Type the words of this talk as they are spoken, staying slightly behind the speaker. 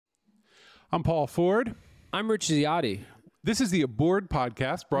I'm Paul Ford. I'm Rich Ziotti. This is the Aboard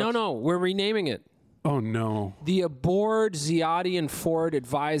Podcast. No, we're renaming it. Oh, no. The Aboard Ziotti and Ford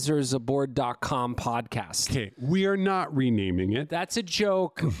Advisors Aboard.com podcast. Okay, we are not renaming it. That's a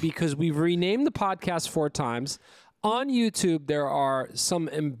joke because we've renamed the podcast 4 times. On YouTube, there are some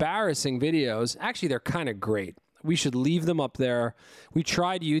embarrassing videos. Actually, they're kind of great. We should leave them up there. We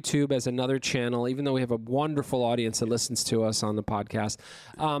tried YouTube as another channel, even though we have a wonderful audience that listens to us on the podcast.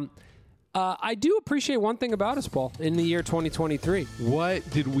 I do appreciate one thing about us, Paul, in the year 2023. What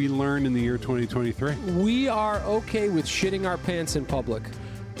did we learn in the year 2023? We are okay with shitting our pants in public.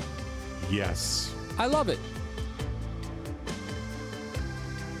 Yes. I love it.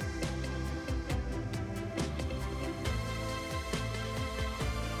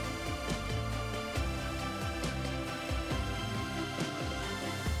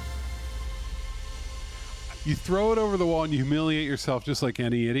 You throw it over the wall and you humiliate yourself just like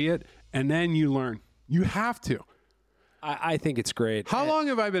any idiot, and then you learn. You have to. I think it's great. How long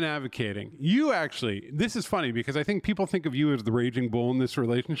have I been advocating? You actually, this is funny because I think people think of you as the raging bull in this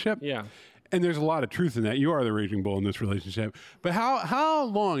relationship. Yeah. And there's a lot of truth in that. You are the raging bull in this relationship. But how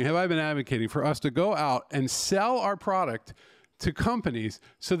long have I been advocating for us to go out and sell our product to companies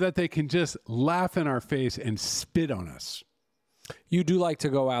so that they can just laugh in our face and spit on us? You do like to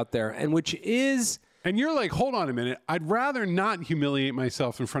go out there, and which is... And you're like, hold on a minute. I'd rather not humiliate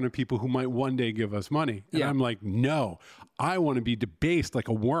myself in front of people who might one day give us money. And I'm like, no, I want to be debased like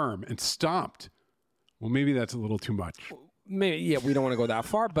a worm and stomped. Well, maybe that's a little too much. Maybe, yeah, we don't want to go that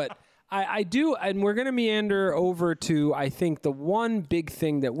far, but I do, and we're going to meander over to, I think, the one big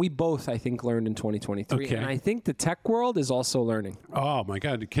thing that we both, I think, learned in 2023. Okay. And I think the tech world is also learning. Oh, my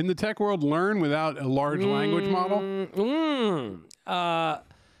God. Can the tech world learn without a large language model?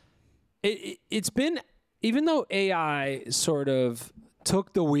 It's been, even though AI sort of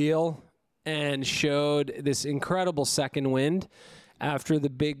took the wheel and showed this incredible second wind after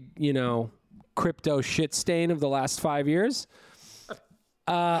the big, crypto shit stain of the last 5 years.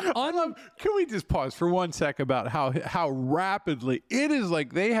 Can we just pause for 1 sec about how rapidly it is?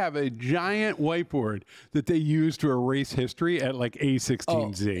 Like they have a giant whiteboard that they use to erase history at like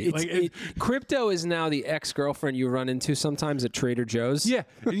A16Z. Crypto is now the ex-girlfriend you run into sometimes at Trader Joe's. Yeah,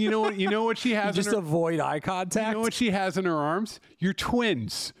 and you know what she has? Just avoid eye contact. You know what she has in her arms? Your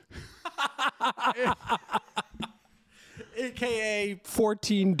twins. AKA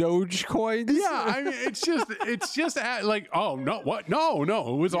 14 Dogecoins. Yeah, I mean, it's just like, oh no, what? No,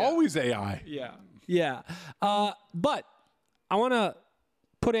 it was always AI. Yeah. But I want to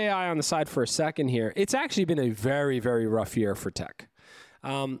put AI on the side for a second here. It's actually been a very, very rough year for tech.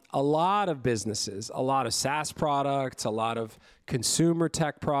 A lot of businesses, a lot of SaaS products, a lot of consumer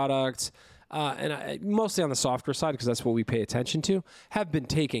tech products, and mostly on the software side, because that's what we pay attention to, have been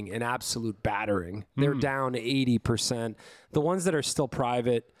taking an absolute battering. They're down 80%. The ones that are still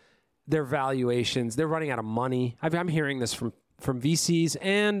private, their valuations, they're running out of money. I'm hearing this from VCs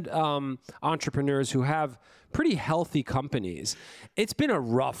and entrepreneurs who have pretty healthy companies. It's been a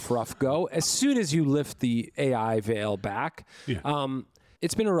rough go. As soon as you lift the AI veil back,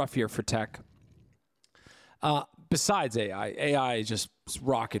 it's been a rough year for tech. Besides AI is just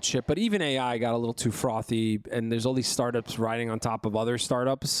rocket ship, but even AI got a little too frothy, and there's all these startups riding on top of other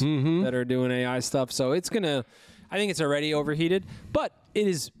startups that are doing AI stuff. So I think it's already overheated, but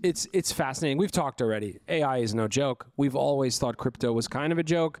it's fascinating. We've talked already. AI is no joke. We've always thought crypto was kind of a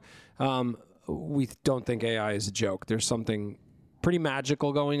joke. We don't think AI is a joke. There's something pretty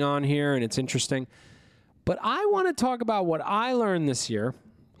magical going on here, and it's interesting. But I want to talk about what I learned this year.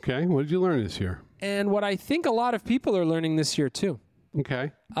 Okay, what did you learn this year? And what I think a lot of people are learning this year too.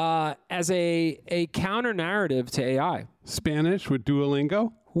 Okay. As a counter narrative to AI. Spanish with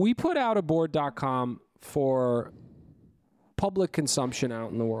Duolingo? We put out Aboard.com for public consumption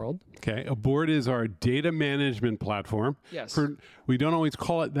out in the world. Okay. Aboard is our data management platform. Yes. We don't always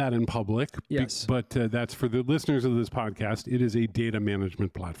call it that in public. Yes. But that's for the listeners of this podcast. It is a data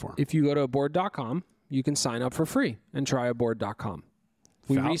management platform. If you go to Aboard.com, you can sign up for free and try Aboard.com.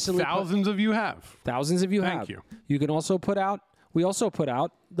 Thousands of you have. Thousands of you have. Thank you. You can also we also put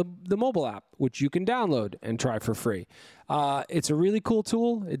out the mobile app, which you can download and try for free. It's a really cool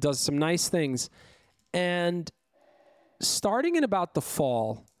tool. It does some nice things. And starting in about the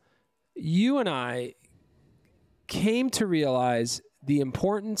fall, you and I came to realize the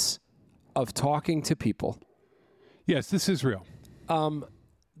importance of talking to people. Yes, this is real.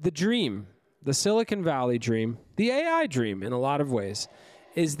 The dream, the Silicon Valley dream, the AI dream in a lot of ways,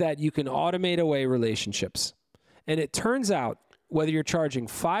 is that you can automate away relationships. And it turns out, whether you're charging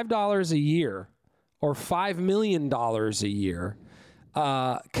 $5 a year or $5 million a year,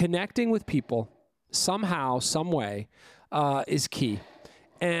 connecting with people somehow, some way, is key.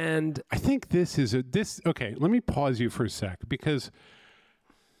 And I think okay, let me pause you for a sec, because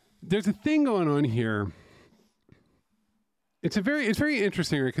there's a thing going on here. It's very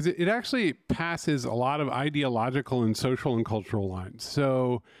interesting, because it actually passes a lot of ideological and social and cultural lines.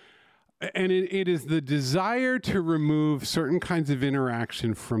 So, and it is the desire to remove certain kinds of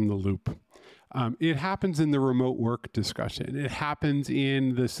interaction from the loop. It happens in the remote work discussion. It happens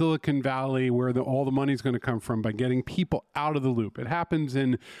in the Silicon Valley, where all the money is going to come from, by getting people out of the loop. It happens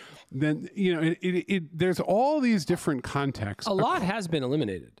in, then, there's all these different contexts. A lot has been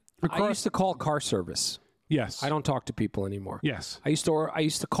eliminated. I used to call car service. Yes. I don't talk to people anymore. Yes. I used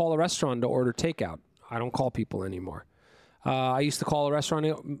to call a restaurant to order takeout. I don't call people anymore. I used to call a restaurant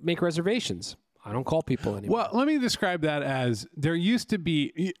to make reservations. I don't call people anymore. Well, let me describe that as we used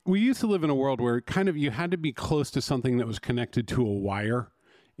to live in a world where kind of you had to be close to something that was connected to a wire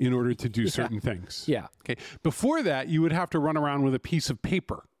in order to do certain things. Yeah. Okay. Before that, you would have to run around with a piece of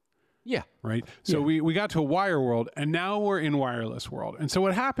paper. Yeah. Right. So we got to a wire world, and now we're in wireless world. And so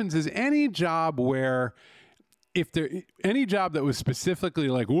what happens is any job that was specifically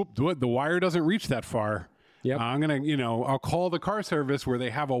like, the wire doesn't reach that far. Yep. I'm going to, I'll call the car service where they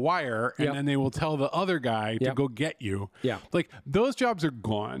have a wire, and then they will tell the other guy to go get you. Yeah. Like, those jobs are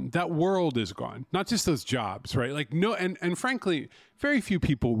gone. That world is gone. Not just those jobs, right? Like, no, and frankly, very few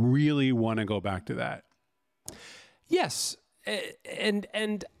people really want to go back to that. Yes.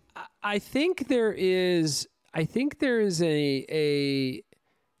 And I think there is a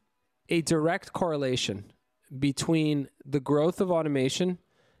direct correlation between the growth of automation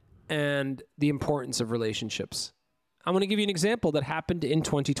and the importance of relationships. I'm going to give you an example that happened in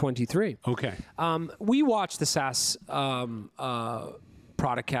 2023. Okay. We watch the SaaS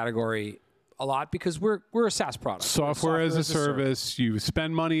product category a lot because we're a SaaS product. Software as a service. You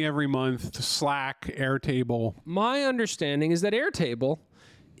spend money every month. Slack, Airtable. My understanding is that Airtable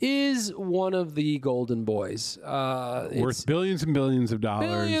is one of the golden boys. Worth billions and billions of dollars.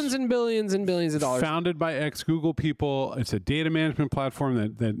 Billions and billions and billions of dollars. Founded by ex-Google people. It's a data management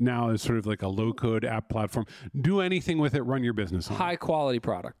platform that now is sort of like a low-code app platform. Do anything with it, run your business on it. High-quality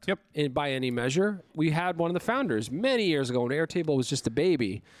product. Yep. By any measure. We had one of the founders many years ago when Airtable was just a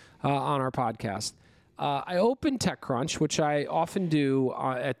baby on our podcast. I opened TechCrunch, which I often do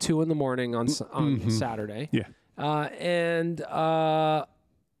at 2 a.m. on Saturday. Yeah.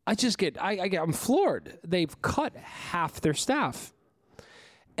 I'm floored. They've cut half their staff.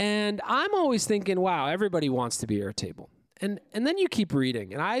 And I'm always thinking, wow, everybody wants to be Airtable. And then you keep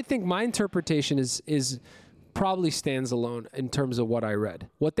reading. And I think my interpretation is probably stands alone in terms of what I read.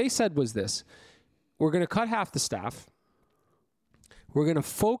 What they said was this: we're going to cut half the staff. We're going to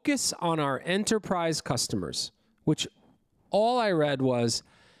focus on our enterprise customers, which all I read was,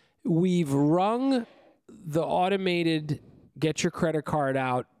 we've wrung the automated get your credit card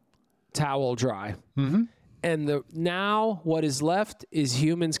out towel dry. Mm-hmm. And now what is left is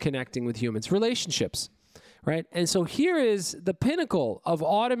humans connecting with humans, relationships, right? And so here is the pinnacle of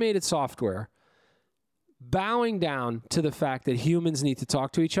automated software bowing down to the fact that humans need to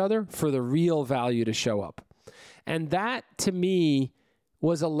talk to each other for the real value to show up. And that, to me,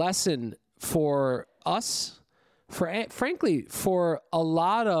 was a lesson for us, frankly, for a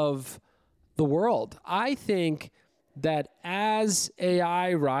lot of the world. I think that as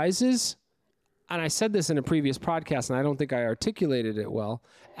AI rises, and I said this in a previous podcast, and I don't think I articulated it well,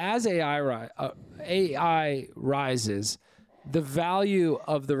 as AI rises, the value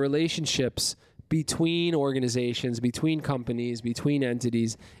of the relationships between organizations, between companies, between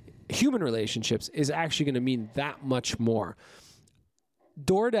entities, human relationships, is actually going to mean that much more.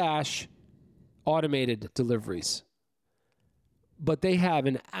 DoorDash automated deliveries, but they have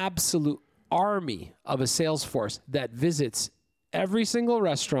an absolute army of a sales force that visits every single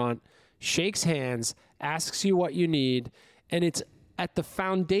restaurant, shakes hands, asks you what you need, and it's at the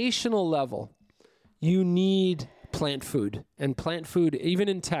foundational level. You need plant food, and plant food, even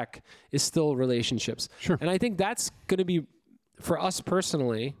in tech, is still relationships. Sure. And I think that's going to be, for us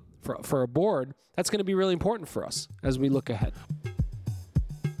personally, for a board, that's going to be really important for us as we look ahead.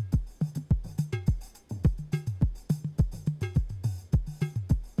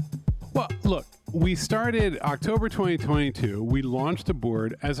 Well, look, we started October 2022. We launched a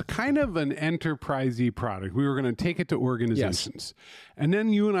board as a kind of an enterprisey product. We were going to take it to organizations. Yes. And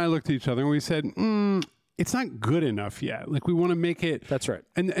then you and I looked at each other and we said, it's not good enough yet. Like, we want to make it. That's right.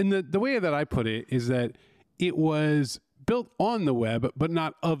 And the way that I put it is that it was built on the web, but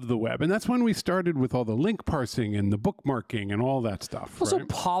not of the web. And that's when we started with all the link parsing and the bookmarking and all that stuff. Also right?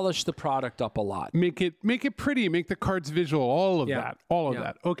 polish the product up a lot. Make it pretty, make the cards visual, all of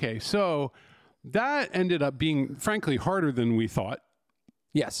that. Okay, so that ended up being, frankly, harder than we thought.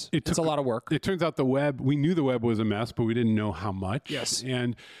 Yes, it's a lot of work. It turns out we knew the web was a mess, but we didn't know how much. Yes.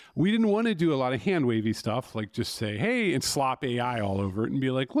 And we didn't want to do a lot of hand-wavy stuff, like just say, hey, and slop AI all over it and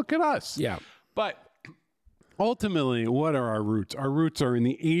be like, look at us. Yeah. But ultimately, what are our roots? Our roots are in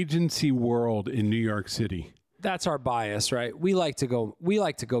the agency world in New York City. That's our bias, right? We like to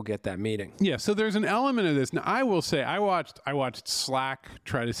go get that meeting. Yeah, so there's an element of this. Now, I will say, I watched Slack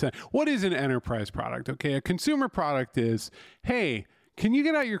try to say, what is an enterprise product? Okay, a consumer product is, hey, can you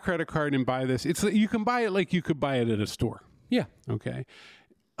get out your credit card and buy this? You can buy it like you could buy it at a store. Yeah. Okay.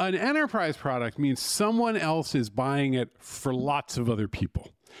 An enterprise product means someone else is buying it for lots of other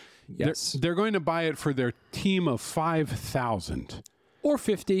people. Yes. They're going to buy it for their team of 5,000. Or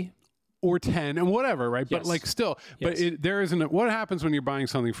 50. Or 10 and whatever, right? Yes. But like still, Yes. But there isn't, what happens when you're buying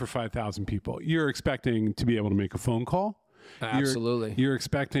something for 5,000 people? You're expecting to be able to make a phone call. Absolutely. You're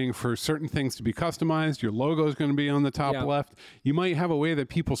expecting for certain things to be customized. Your logo is going to be on the top left. You might have a way that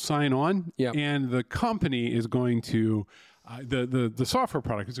people sign on, and the company is going to, the software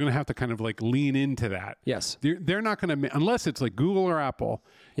product is going to have to kind of like lean into that. Yes. They're not going to, unless it's like Google or Apple.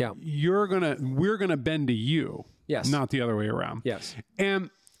 Yeah. We're going to bend to you. Yes. Not the other way around. Yes. And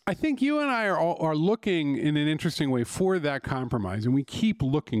I think you and I are looking in an interesting way for that compromise, and we keep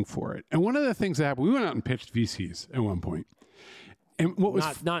looking for it. And one of the things that happened, we went out and pitched VCs at one point. And what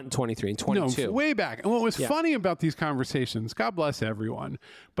was not in 23, in 22. No, way back. And what was funny about these conversations, God bless everyone,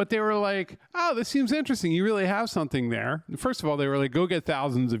 but they were like, oh, this seems interesting. You really have something there. First of all, they were like, go get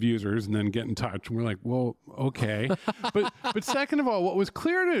thousands of users and then get in touch. And we're like, well, okay. but second of all, what was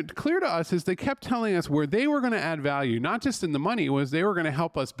clear to us is they kept telling us where they were going to add value, not just in the money, was they were going to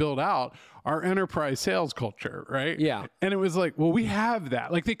help us build out our enterprise sales culture, right? Yeah. And it was like, well, we have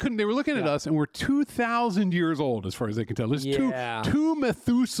that. Like they were looking at us and we're 2,000 years old as far as they can tell. There's two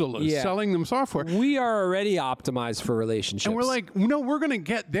Methuselahs selling them software. We are already optimized for relationships. And we're like, no, we're going to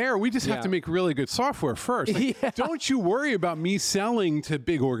get there. We just have to make really good software first. Like, don't you worry about me selling to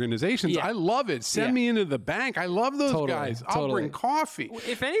big organizations. I love it. Send me into the bank. I love those guys. I'll bring coffee.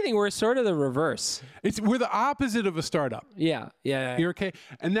 If anything, we're sort of the reverse. We're the opposite of a startup. Yeah. You're okay.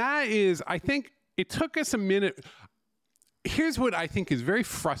 And that is, I think it took us a minute. Here's what I think is very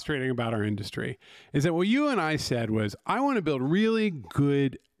frustrating about our industry is that what you and I said was, I want to build really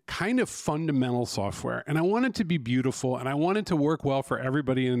good kind of fundamental software, and I want it to be beautiful, and I want it to work well for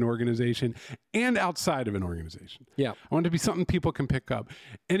everybody in an organization and outside of an organization. Yeah. I want it to be something people can pick up.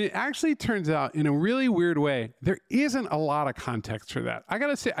 And it actually turns out, in a really weird way, there isn't a lot of context for that. I got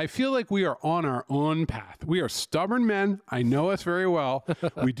to say, I feel like we are on our own path. We are stubborn men. I know us very well.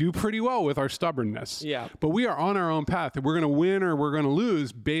 We do pretty well with our stubbornness. Yeah. But we are on our own path, and we're going to win or we're going to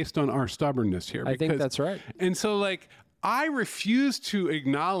lose based on our stubbornness here. I think that's right. And so, like, I refuse to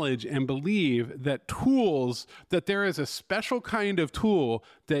acknowledge and believe that there is a special kind of tool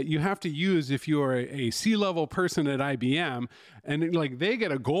that you have to use if you are a C-level person at IBM, and like they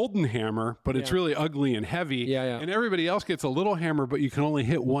get a golden hammer, but it's really ugly and heavy, and everybody else gets a little hammer, but you can only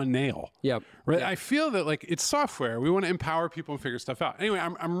hit one nail. Yep. Right? Yep. I feel that like it's software. We want to empower people and figure stuff out. Anyway,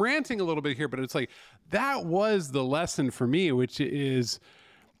 I'm ranting a little bit here, but it's like that was the lesson for me, which is,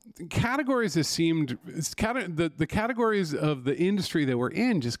 categories that seemed the categories of the industry that we're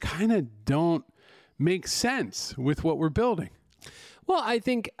in just kind of don't make sense with what we're building. Well, I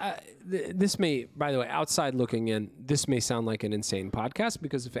think this may, by the way, outside looking in, this may sound like an insane podcast,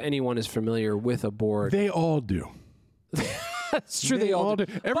 because if anyone is familiar with a board, they all do. That's true. They all do.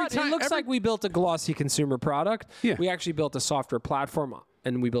 But it looks like we built a glossy consumer product. Yeah. We actually built a software platform,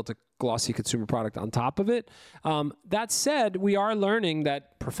 and we built a glossy consumer product on top of it. That said, we are learning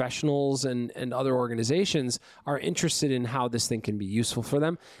that professionals and other organizations are interested in how this thing can be useful for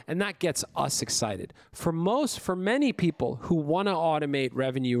them. And that gets us excited. For many people who want to automate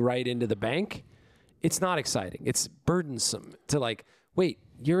revenue right into the bank, it's not exciting. It's burdensome to like, wait,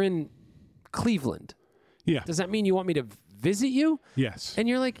 you're in Cleveland. Yeah. Does that mean you want me to visit you? Yes. And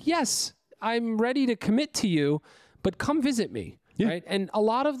you're like, yes, I'm ready to commit to you, but come visit me. Yeah. Right. And a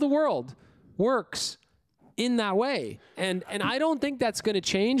lot of the world works in that way. And I don't think that's going to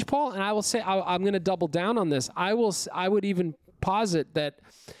change, Paul. And I will say, I'm going to double down on this. I would even posit that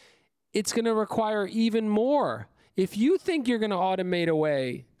it's going to require even more. If you think you're going to automate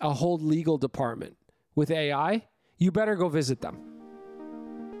away a whole legal department with AI, you better go visit them.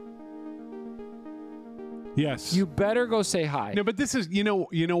 Yes. You better go say hi. No, but this is, you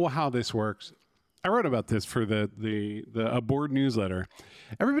know how this works. I wrote about this for a board newsletter.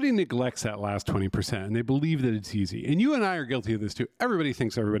 Everybody neglects that last 20%, and they believe that it's easy. And you and I are guilty of this too. Everybody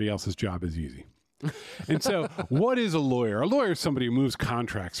thinks everybody else's job is easy. And so what is a lawyer? A lawyer is somebody who moves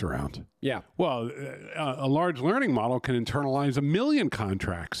contracts around. Yeah. Well, a large learning model can internalize 1 million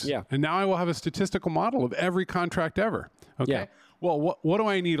contracts. Yeah. And now I will have a statistical model of every contract ever. Okay. Yeah. Well, what do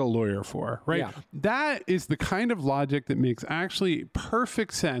I need a lawyer for, right? Yeah. That is the kind of logic that makes actually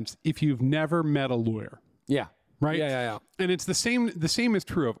perfect sense if you've never met a lawyer. Yeah. Right? Yeah. And it's the same is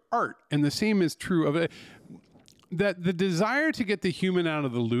true of art, and the same is true of that the desire to get the human out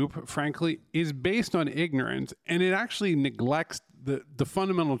of the loop, frankly, is based on ignorance, and it actually neglects the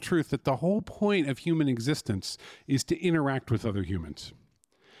fundamental truth that the whole point of human existence is to interact with other humans.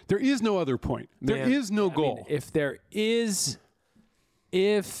 There is no other point. There is no goal. Mean, if there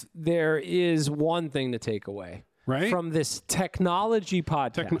is one thing to take away from this technology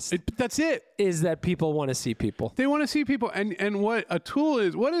podcast, that's it. Is that people want to see people. They want to see people. And what a tool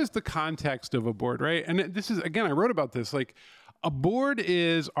is, what is the context of a board, right? And this is, again, I wrote about this, like a board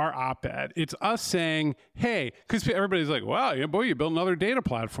is our op-ed. It's us saying, hey, because everybody's like, wow, yeah, boy, you built another data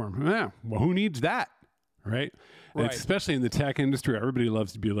platform. Yeah, well, who needs that, right? Right. Especially in the tech industry, everybody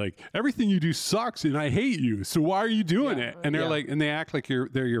loves to be like, everything you do sucks and I hate you. So why are you doing it? And they're like, and they act like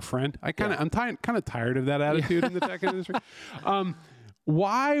they're your friend. I'm kind of tired of that attitude in the tech industry.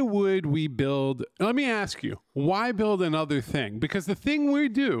 Why would we build? Let me ask you, why build another thing? Because the thing we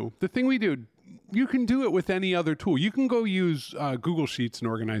do, you can do it with any other tool. You can go use Google Sheets and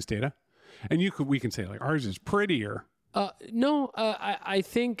organize data, and we can say like ours is prettier. No, I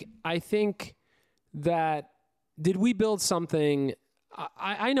think that. Did we build something?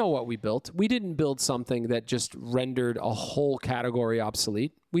 I know what we built. We didn't build something that just rendered a whole category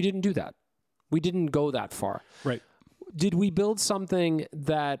obsolete. We didn't do that. We didn't go that far. Right. Did we build something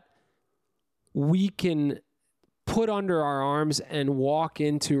that we can put under our arms and walk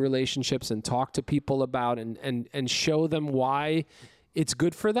into relationships and talk to people about and show them why it's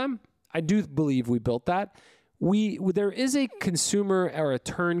good for them? I do believe we built that. There is a consumer or a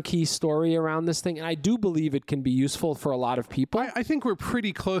turnkey story around this thing, and I do believe it can be useful for a lot of people. I think we're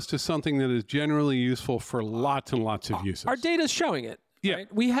pretty close to something that is generally useful for lots and lots of uses. Our data is showing it. Yeah.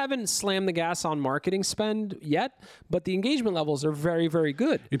 Right? We haven't slammed the gas on marketing spend yet, but the engagement levels are very, very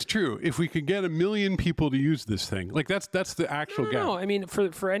good. It's true. If we could get 1 million people to use this thing, like that's the actual gap. No, I mean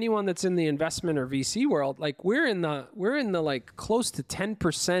for anyone that's in the investment or VC world, like we're in the like close to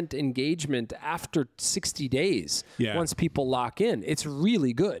 10% engagement after 60 days. Yeah. Once people lock in, it's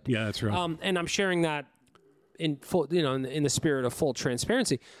really good. Yeah, that's right. And I'm sharing that in full, in the spirit of full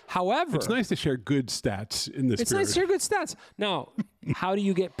transparency. However, it's nice to share good stats in this. It's nice to share good stats. Now, how do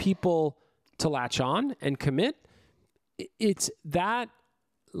you get people to latch on and commit? It's that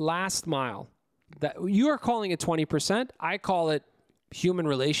last mile that you are calling it 20%. I call it human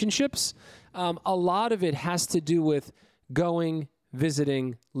relationships. A lot of it has to do with going,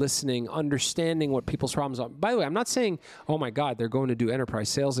 visiting, listening, understanding what people's problems are. By the way, I'm not saying, oh my God, they're going to do enterprise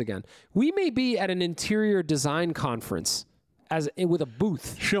sales again. We may be at an interior design conference with a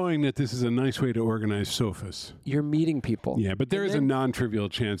booth. Showing that this is a nice way to organize sofas. You're meeting people. Yeah, but there is a non-trivial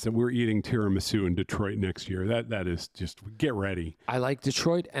chance that we're eating tiramisu in Detroit next year. That is just, get ready. I like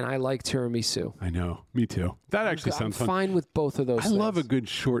Detroit and I like tiramisu. I know. Me too. That actually sounds fun. I'm fine with both of those things. I love a good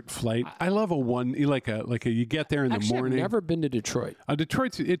short flight. I love you get there in the morning. I've never been to Detroit.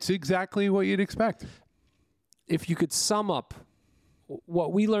 It's exactly what you'd expect. If you could sum up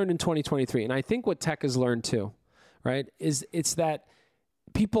what we learned in 2023, and I think what tech has learned too, right, it's that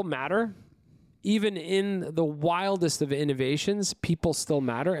people matter. Even in the wildest of innovations, people still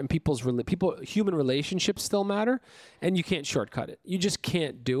matter, and human relationships still matter, and you can't shortcut it. You just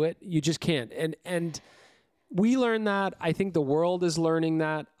can't do it. You just can't. And we learned that. I think the world is learning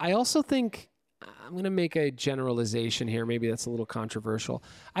that. I also think I'm going to make a generalization here. Maybe that's a little controversial.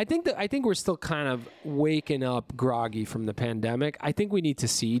 I think we're still kind of waking up groggy from the pandemic. I think we need to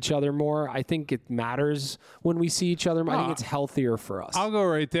see each other more. I think it matters when we see each other more. I think it's healthier for us. I'll go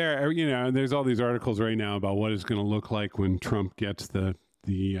right there. There's all these articles right now about what it's going to look like when Trump gets the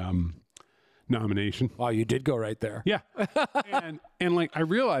nomination. Wow, you did go right there. Yeah. and like I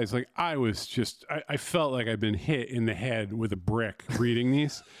realized like I felt like I've been hit in the head with a brick reading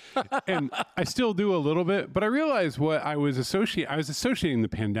these. And I still do a little bit, but I realized what I was associating the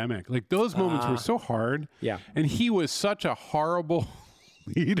pandemic. Like those moments were so hard. Yeah. And he was such a horrible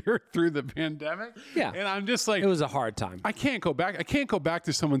leader through the pandemic. Yeah. And I'm just like, It was a hard time. I can't go back. I can't go back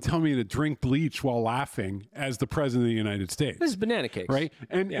to someone telling me to drink bleach while laughing as the president of the United States. This is banana cakes. Right.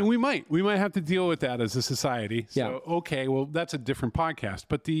 And we might have to deal with that as a society. So, Yeah. okay, well, that's a different podcast.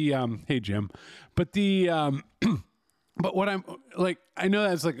 But the, hey, Jim, but the, but what I'm like, I know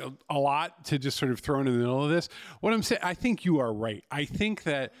that's like a lot to just sort of throw in the middle of this. What I'm saying, I think you are right. I think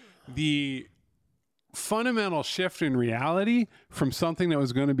that the fundamental shift in reality from something that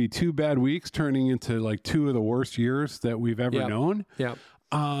was going to be 2 bad weeks turning into like 2 of the worst years that we've ever known. Yeah.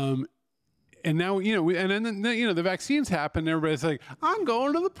 And now, and then, the vaccines happen. Everybody's like, I'm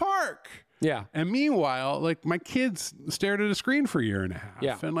going to the park. Yeah. And meanwhile, like my kids stared at a screen for a year and a half.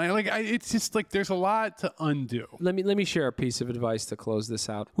 Yeah. And it's just like, there's a lot to undo. Let me share a piece of advice to close this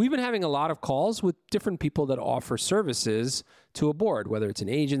out. We've been having a lot of calls with different people that offer services to a board, whether it's an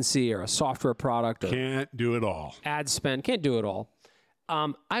agency or a software product or Can't do it all. ad spend. Can't do it all.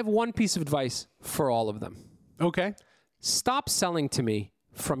 I have one piece of advice for all of them. Okay. Stop selling to me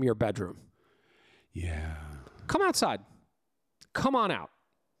from your bedroom. Yeah. Come outside. Come on out.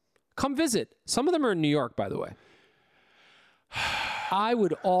 Come visit. Some of them are in New York, by the way. I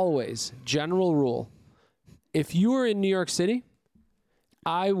would always, general rule, if you were in New York City,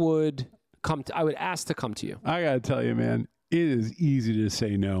 I would ask to come to you. I got to tell you, man, it is easy to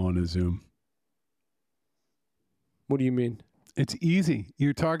say no on a Zoom. What do you mean? It's easy.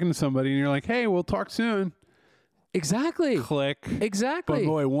 You're talking to somebody and you're like, hey, we'll talk soon. Exactly. Click. Exactly. But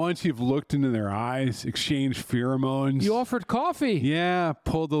boy, once you've looked into their eyes, exchanged pheromones. You offered coffee. Yeah,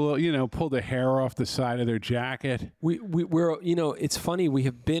 pulled the hair off the side of their jacket. We're it's funny. We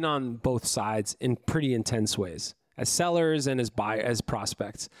have been on both sides in pretty intense ways, as sellers and as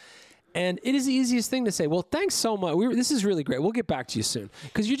prospects. And it is the easiest thing to say, well, thanks so much. This is really great. We'll get back to you soon.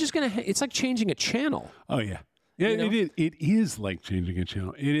 Because you're just it's like changing a channel. Oh, yeah. Yeah, it is like changing a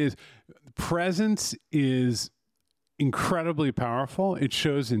channel. It is. Presence is incredibly powerful. It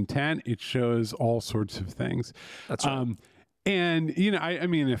shows intent. It shows all sorts of things. That's right. And I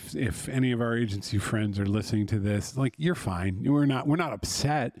mean, if any of our agency friends are listening to this, like, you're fine. We're not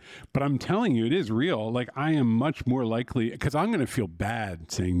upset, but I'm telling you, it is real. Like, I am much more likely, because I'm going to feel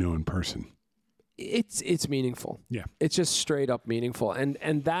bad saying no in person. It's meaningful. Yeah. It's just straight up meaningful.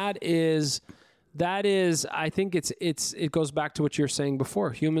 And that is, I think it goes back to what you were saying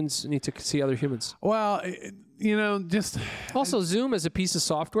before. Humans need to see other humans. Well, just also Zoom as a piece of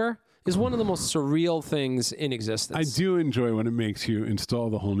software is one of the most surreal things in existence. I do enjoy when it makes you install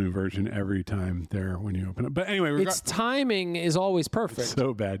the whole new version every time there when you open it. But anyway, its timing is always perfect.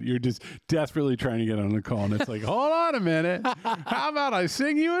 So bad. You're just desperately trying to get on the call, and it's like, hold on a minute. How about I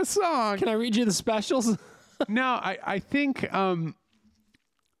sing you a song? Can I read you the specials? No, I think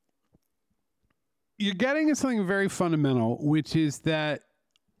you're getting at something very fundamental, which is that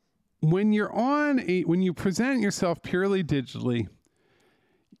when you present yourself purely digitally,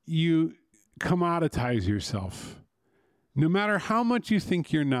 you commoditize yourself. No matter how much you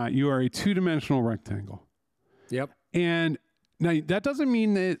think you're not, you are a 2-dimensional rectangle. Yep. And now that doesn't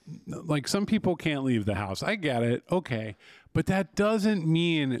mean that, like, some people can't leave the house. I get it. Okay. But that doesn't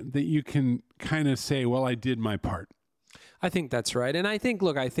mean that you can kind of say, well, I did my part. I think that's right. And I think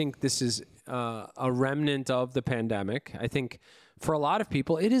this is a remnant of the pandemic. I think for a lot of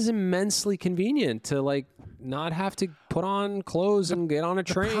people, it is immensely convenient to, like, not have to put on clothes and get on a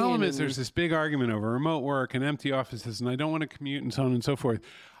train. The problem is there's this big argument over remote work and empty offices, and I don't want to commute and so on and so forth.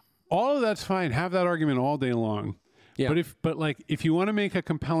 All of that's fine. Have that argument all day long. Yeah. But if you want to make a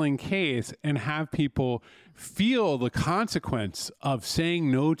compelling case and have people feel the consequence of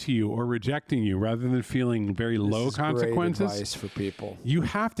saying no to you or rejecting you rather than feeling very low consequences, great advice for people. You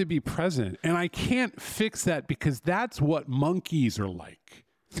have to be present. And I can't fix that because that's what monkeys are like.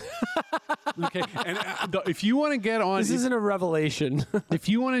 Okay. And if you want to get on, this isn't a revelation. If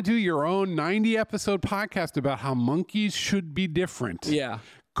you want to do your own 90-episode podcast about how monkeys should be different, yeah,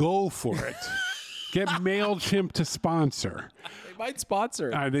 go for it. Get MailChimp to sponsor. They might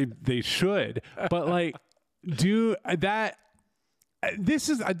sponsor. They should. But, like, do that.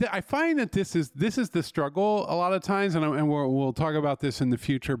 I find that this is the struggle a lot of times, and we'll talk about this in the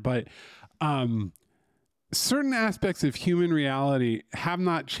future. But certain aspects of human reality have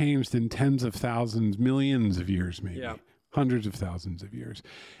not changed in tens of thousands, millions of years, maybe hundreds of thousands of years,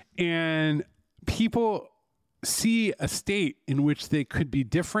 and people see a state in which they could be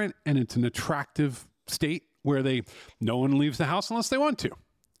different, and it's an attractive state where no one leaves the house unless they want to.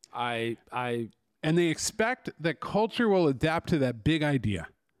 And they expect that culture will adapt to that big idea.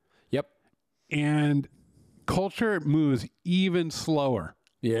 Yep. And culture moves even slower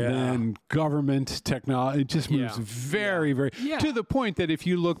than government technology. It just moves very, very to the point that if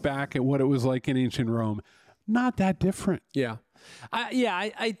you look back at what it was like in ancient Rome, not that different. Yeah.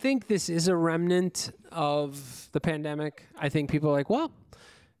 I think this is a remnant of the pandemic. I think people are like, well,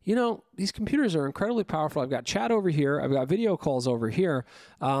 you know, these computers are incredibly powerful. I've got chat over here. I've got video calls over here.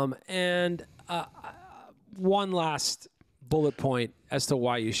 And one last bullet point as to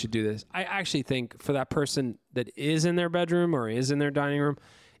why you should do this. I actually think for that person that is in their bedroom or is in their dining room,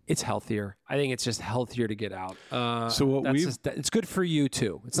 it's healthier. I think it's just healthier to get out. It's good for you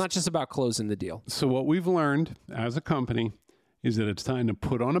too. It's not just about closing the deal. So what we've learned as a company is that it's time to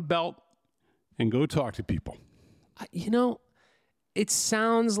put on a belt and go talk to people. You know, it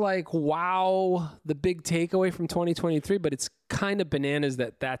sounds like, wow, the big takeaway from 2023, but it's kind of bananas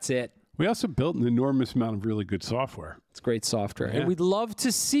that's it. We also built an enormous amount of really good software. It's great software. And we'd love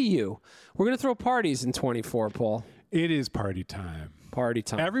to see you. We're going to throw parties in 24, Paul. It is party time. Party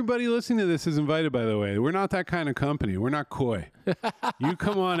time. Everybody listening to this is invited, by the way. We're not that kind of company. We're not coy. You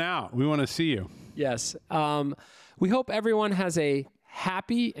come on out. We want to see you. Yes. We hope everyone has a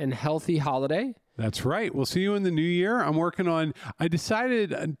happy and healthy holiday. That's right. We'll see you in the new year. I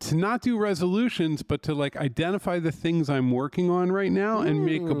decided to not do resolutions, but to identify the things I'm working on right now and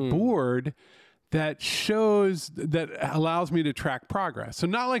make a board that allows me to track progress. So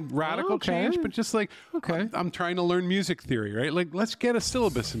not like radical change, but just I'm trying to learn music theory, right? Let's get a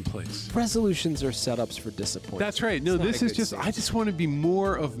syllabus in place. Resolutions are setups for disappointment. That's right. No, this is just, I just want to be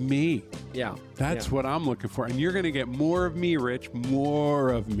more of me. Yeah. That's what I'm looking for. And you're going to get more of me, Rich, more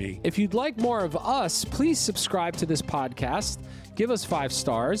of me. If you'd like more of us, please subscribe to this podcast. Give us 5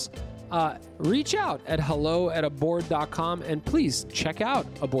 stars. Reach out at hello@aboard.com and please check out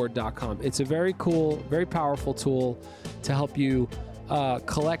aboard.com. It's a very cool, very powerful tool to help you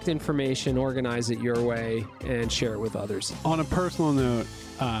collect information, organize it your way, and share it with others. On a personal note,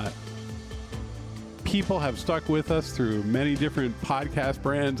 people have stuck with us through many different podcast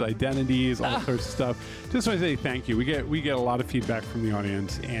brands, identities, all sorts of stuff. Just want to say thank you. We get a lot of feedback from the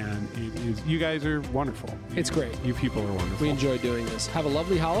audience, and you guys are wonderful. It's great. You people are wonderful. We enjoy doing this. Have a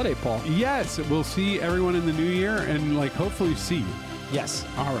lovely holiday, Paul. Yes, we'll see everyone in the new year, and hopefully see you. Yes.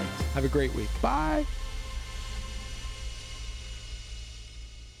 All right. Have a great week. Bye.